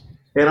questions?"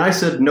 And I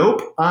said,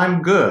 "Nope,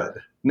 I'm good."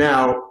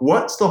 Now,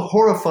 what's the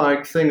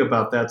horrifying thing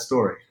about that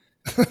story?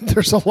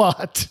 There's a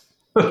lot.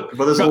 Well,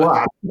 there's a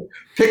lot.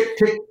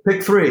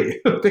 Pick 3.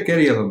 Pick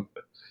any of them.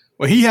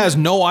 Well, he has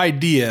no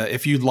idea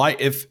if you've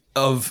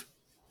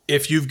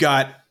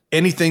got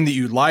anything that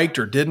you liked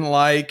or didn't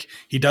like.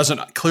 He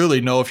doesn't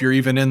clearly know if you're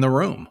even in the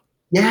room.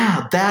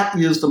 Yeah, that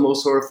is the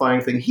most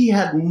horrifying thing. He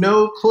had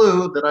no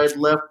clue that I'd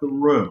left the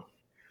room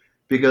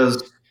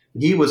because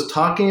he was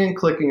talking and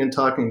clicking and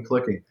talking and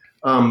clicking.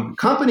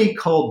 Company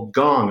called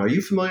Gong. Are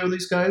you familiar with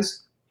these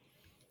guys?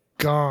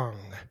 Gong.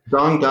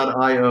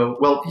 Gong.io.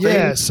 Well,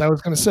 yes, I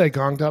was going to say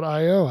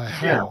Gong.io. I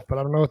have, but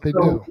I don't know what they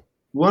do.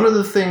 one of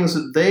the things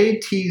that they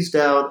teased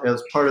out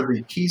as part of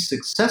the key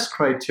success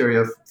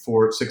criteria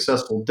for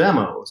successful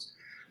demos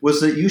was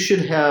that you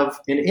should have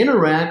an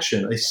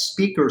interaction, a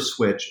speaker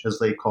switch, as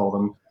they call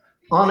them,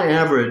 on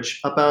average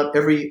about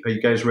every, are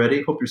you guys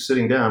ready? Hope you're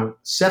sitting down,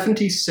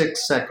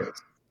 76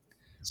 seconds.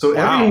 So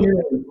every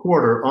minute and a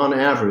quarter on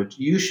average,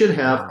 you should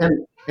have,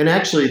 and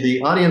actually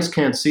the audience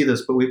can't see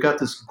this, but we've got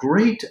this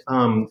great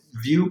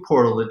view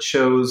portal that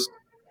shows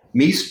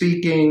me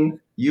speaking,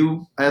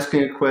 you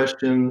asking a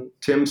question,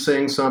 Tim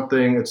saying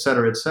something, et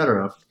cetera, et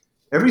cetera.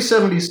 Every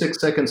 76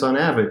 seconds on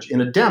average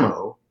in a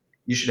demo,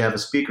 you should have a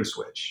speaker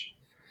switch.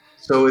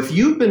 So if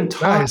you've been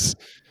talking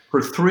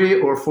for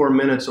 3 or 4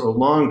 minutes or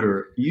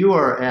longer, you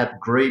are at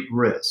great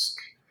risk.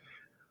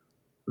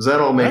 Does that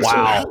all make sense?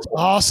 That's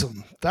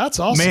awesome. That's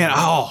awesome. Man,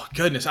 oh,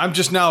 goodness. I'm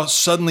just now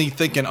suddenly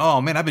thinking, oh,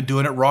 man, I've been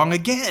doing it wrong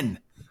again.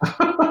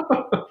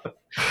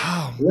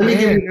 Oh,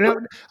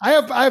 man.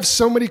 I have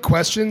so many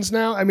questions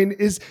now. I mean,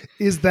 is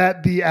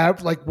that the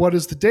app? Like, what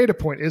is the data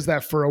point? Is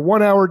that for a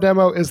 1 hour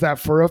demo? Is that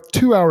for a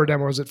 2 hour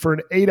demo? Is it for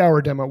an 8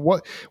 hour demo?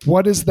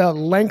 What is the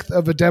length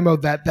of a demo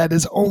that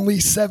is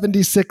only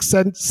 76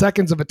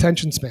 seconds of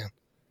attention span?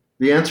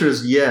 The answer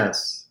is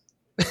yes.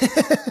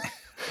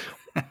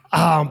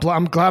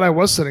 I'm glad I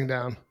was sitting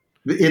down.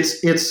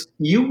 It's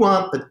you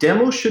want a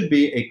demo should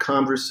be a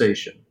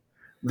conversation.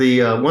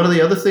 The one of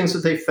the other things that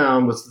they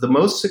found was the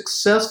most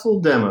successful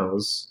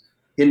demos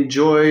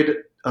enjoyed,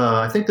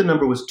 I think the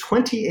number was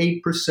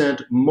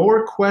 28%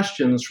 more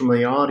questions from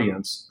the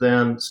audience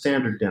than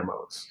standard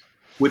demos,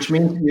 which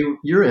means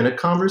you're in a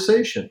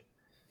conversation.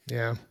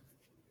 Yeah.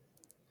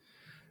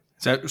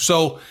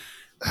 So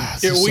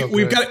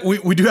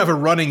we do have a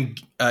running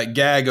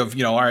gag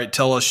of, all right,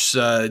 tell us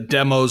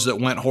demos that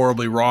went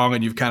horribly wrong,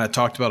 and you've kind of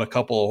talked about a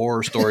couple of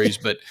horror stories,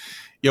 but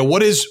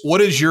what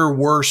is your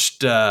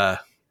worst?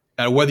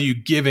 Whether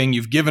you've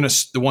given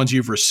us the ones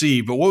you've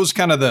received, but what was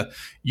kind of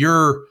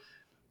your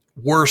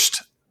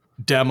worst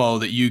demo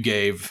that you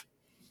gave?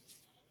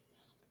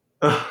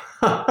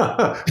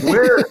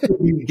 Where did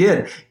you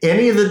begin?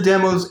 Any of the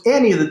demos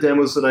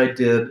that I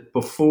did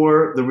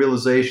before the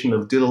realization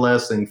of do the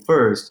last thing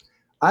first,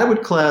 I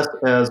would class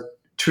as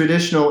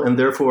traditional and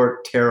therefore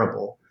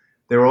terrible.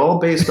 They're all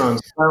based on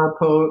style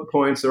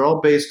points. They're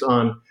all based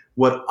on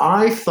what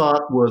I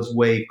thought was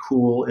way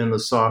cool in the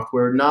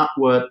software, not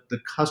what the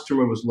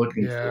customer was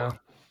looking for.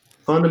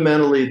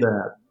 Fundamentally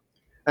that.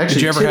 Actually,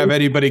 did you ever have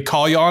anybody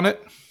call you on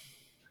it?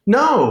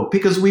 No,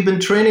 because we've been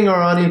training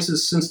our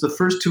audiences since the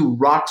first 2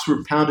 rocks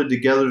were pounded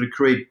together to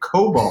create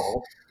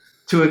COBOL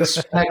to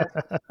expect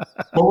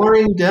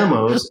boring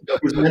demos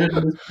presented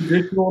in this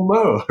traditional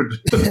mode.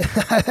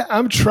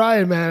 I'm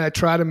trying, man. I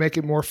try to make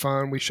it more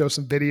fun. We show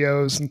some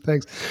videos and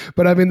things,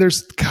 but I mean,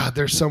 there's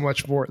so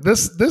much more.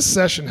 This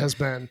session has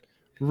been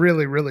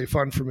really, really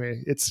fun for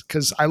me. It's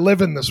because I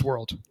live in this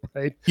world,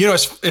 right?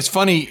 It's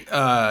funny.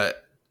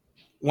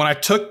 When I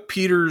took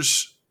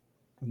Peter's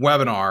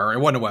webinar, it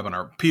wasn't a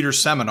webinar, Peter's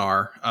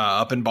seminar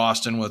up in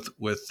Boston with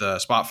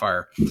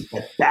Spotfire,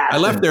 I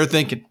left there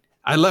thinking.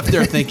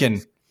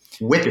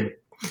 Wicked.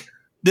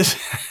 This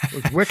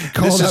wicked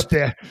cold up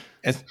there.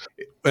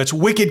 It's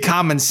wicked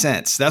common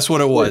sense. That's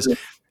what it was.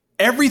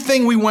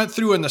 Everything we went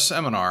through in the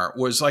seminar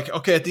was like,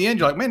 okay, at the end,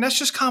 you're like, man, that's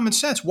just common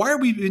sense. Why are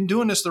we been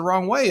doing this the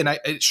wrong way? And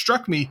it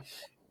struck me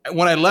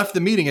when I left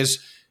the meeting is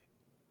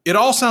it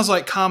all sounds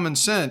like common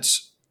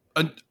sense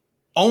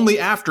only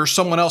after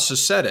someone else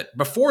has said it.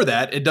 Before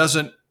that, it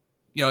doesn't,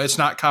 it's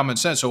not common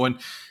sense. So when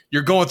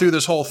you're going through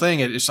this whole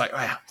thing, it's like,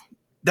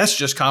 that's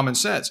just common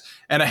sense.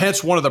 And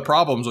hence one of the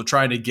problems with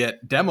trying to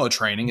get demo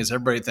training is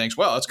everybody thinks,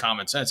 well, it's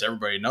common sense.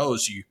 Everybody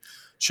knows you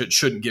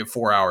shouldn't give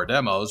 4-hour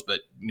demos, but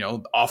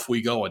off we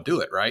go and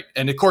do it. Right.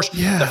 And of course,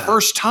 the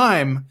first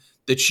time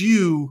that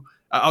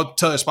I'll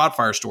tell you a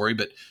Spotfire story,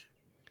 but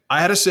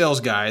I had a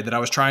sales guy that I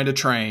was trying to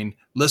train.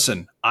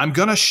 Listen, I'm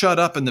going to shut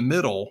up in the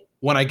middle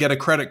when I get a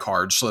credit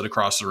card slid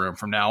across the room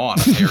from now on,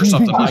 okay, or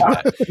something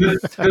like that.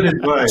 Good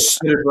advice.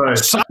 Good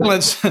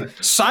advice.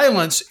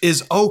 Silence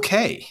is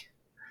okay.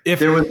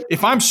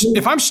 If I'm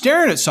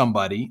staring at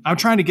somebody, I'm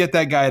trying to get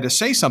that guy to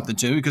say something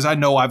to me because I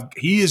know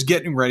he is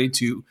getting ready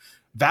to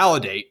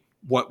validate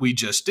what we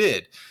just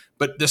did.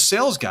 But the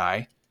sales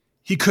guy,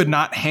 he could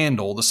not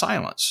handle the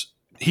silence.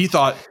 He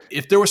thought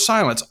if there was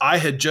silence,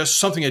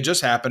 something had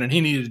just happened and he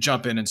needed to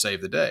jump in and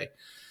save the day.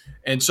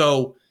 And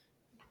so,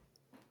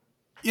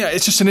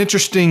 it's just an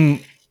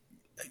interesting.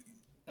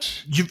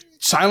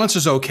 Silence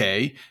is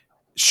okay.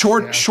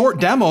 Short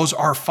demos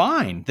are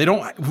fine.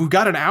 We've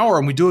got an hour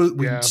and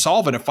we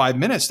solve it in 5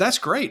 minutes. That's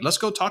great. Let's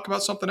go talk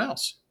about something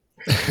else.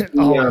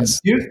 Do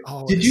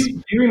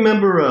you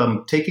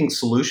remember taking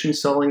solution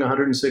selling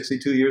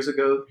 162 years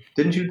ago?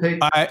 Didn't you take?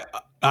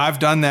 I've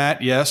done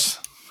that. Yes.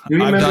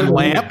 I've done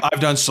LAMP.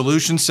 I've done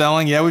solution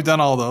selling. Yeah, we've done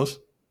all those.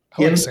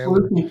 In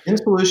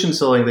solution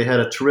selling, they had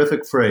a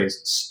terrific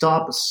phrase: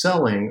 "Stop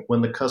selling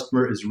when the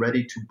customer is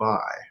ready to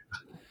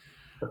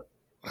buy."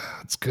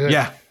 That's good.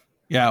 Yeah.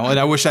 Yeah, well, and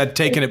I wish I'd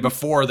taken it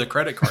before the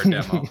credit card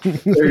demo.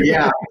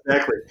 Yeah,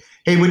 exactly.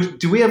 Hey,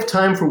 do we have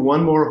time for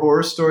one more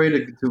horror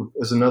story to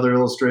as another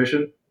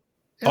illustration?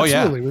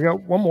 Absolutely. We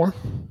got one more.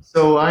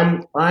 So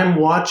I'm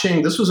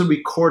watching. This was a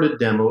recorded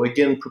demo,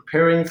 again,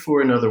 preparing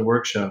for another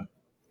workshop.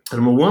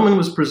 And a woman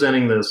was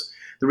presenting this.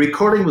 The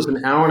recording was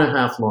an hour and a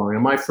half long.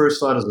 And my first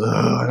thought is,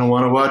 I don't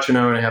want to watch an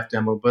hour and a half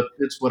demo, but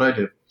it's what I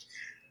do.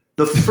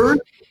 The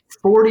first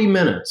 40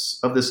 minutes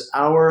of this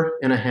hour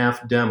and a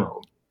half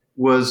demo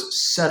was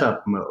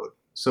setup mode.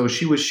 So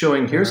she was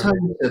showing, here's how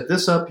you set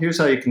this up, here's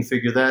how you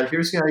configure that,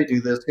 here's how you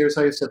do this, here's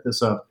how you set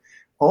this up.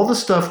 All the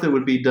stuff that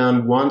would be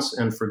done once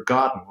and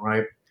forgotten,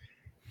 right?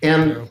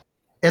 And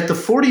at the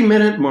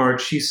 40-minute mark,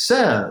 she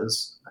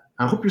says,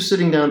 I hope you're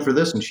sitting down for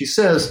this, and she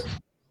says,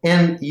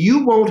 and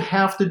you won't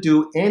have to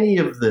do any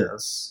of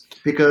this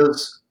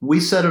because we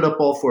set it up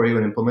all for you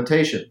in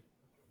implementation.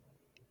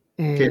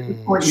 Okay,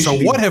 so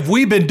what have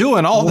we been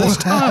doing all this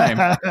time?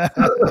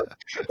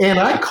 And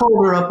I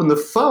called her up on the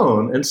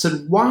phone and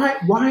said, why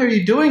are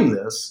you doing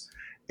this?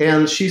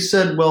 And she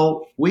said,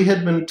 well, we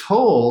had been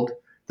told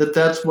that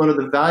that's one of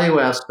the value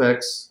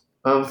aspects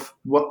of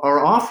what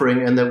our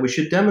offering and that we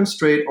should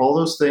demonstrate all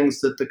those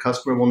things that the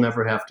customer will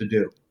never have to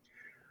do.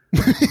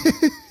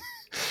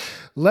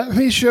 Let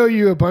me show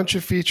you a bunch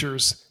of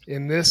features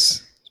in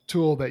this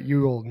tool that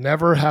you will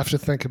never have to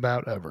think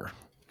about ever.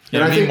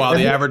 Yeah, meanwhile,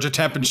 the average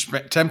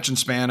attention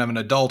span of an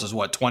adult is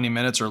what, 20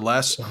 minutes or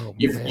less? Oh,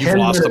 you've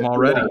lost them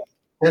already.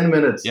 10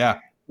 minutes. Yeah.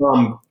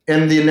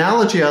 And the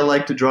analogy I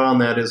like to draw on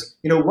that is,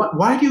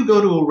 why do you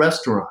go to a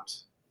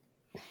restaurant?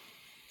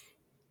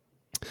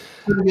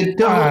 You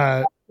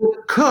don't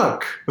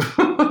cook.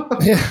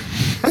 Yeah,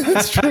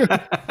 that's true.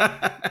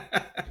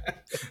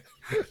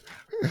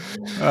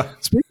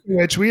 Speaking of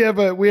which, we have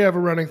a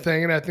running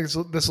thing, and I think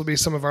this will be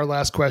some of our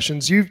last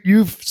questions.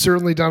 You've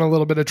certainly done a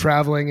little bit of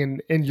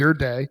traveling in your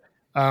day.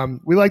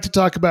 We like to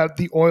talk about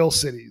the oil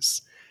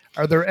cities.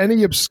 Are there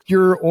any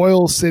obscure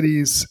oil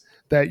cities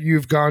that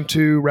you've gone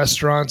to,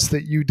 restaurants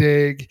that you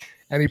dig,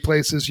 any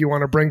places you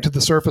want to bring to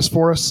the surface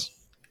for us?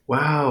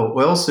 Wow,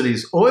 oil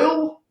cities.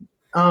 Oil?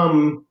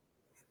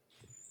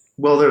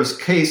 Well, there's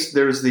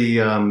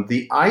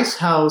the Ice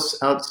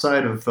House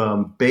outside of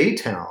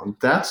Baytown.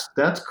 That's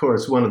of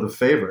course one of the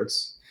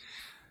favorites.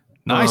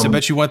 Nice. I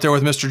bet you went there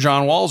with Mr.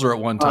 John Walzer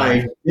at one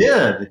time. I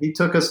did. He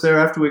took us there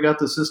after we got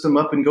the system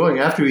up and going.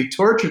 After he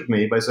tortured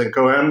me by saying,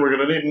 "Cohen, we're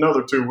going to need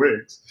another 2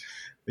 weeks."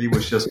 He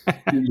was just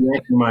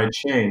yanking my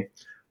chain.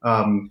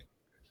 I'm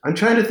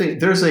trying to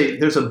think. There's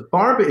a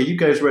barbecue. Are you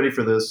guys ready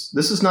for this?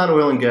 This is not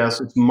oil and gas.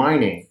 It's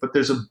mining. But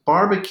there's a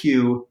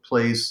barbecue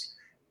place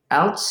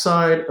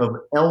outside of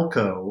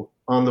Elko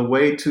on the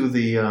way to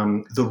the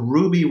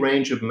Ruby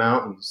Range of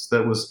mountains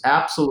that was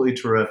absolutely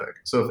terrific.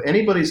 So if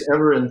anybody's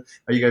ever in,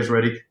 are you guys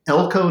ready?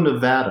 Elko,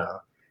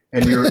 Nevada,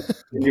 and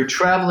you're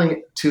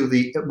traveling to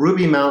the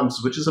Ruby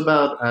Mountains, which is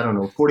about,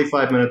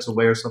 45 minutes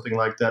away or something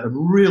like that, a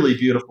really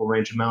beautiful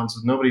range of mountains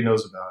that nobody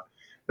knows about.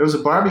 There was a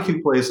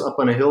barbecue place up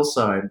on a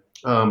hillside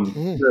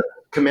that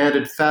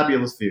commanded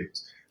fabulous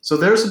views. So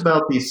there's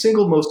about the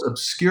single most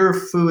obscure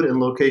food and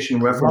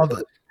location reference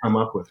I've come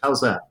up with.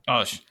 How's that?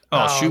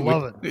 Shoot.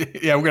 Love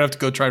it. Yeah, we're going to have to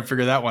go try and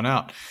figure that one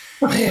out.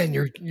 Man,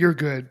 you're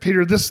good.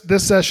 Peter, this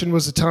session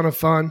was a ton of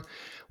fun.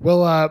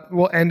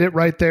 We'll end it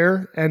right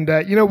there. And,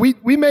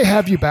 we may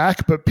have you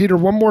back, but Peter,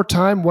 one more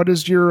time, what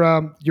is your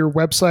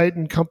website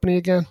and company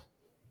again?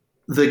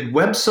 The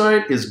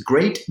website is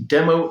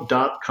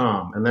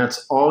greatdemo.com, and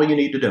that's all you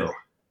need to know.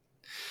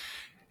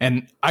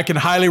 And I can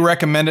highly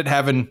recommend it,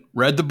 having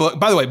read the book.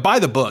 By the way, buy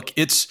the book.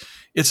 It's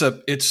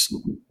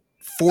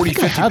 40,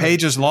 50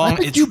 pages long. I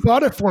think you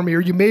bought it for me,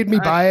 or you made me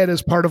buy it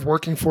as part of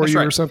working for you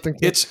or something.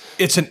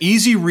 It's an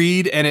easy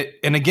read,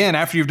 and again,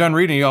 after you've done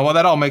reading, you go, well,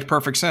 that all makes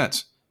perfect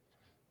sense.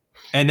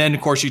 And then,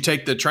 of course, you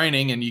take the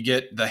training and you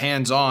get the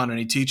hands-on, and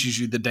he teaches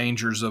you the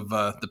dangers of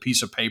the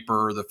piece of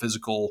paper, the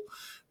physical,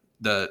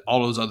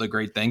 all those other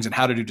great things, and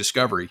how to do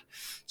discovery.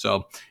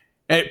 So,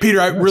 hey,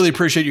 Peter, I really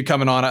appreciate you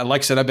coming on.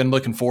 Like I said, I've been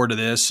looking forward to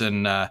this,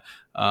 and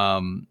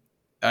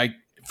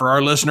for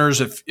our listeners,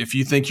 if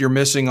you think you're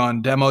missing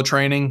on demo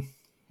training,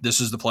 this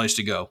is the place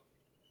to go.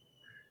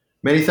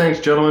 Many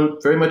thanks, gentlemen.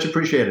 Very much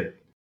appreciated.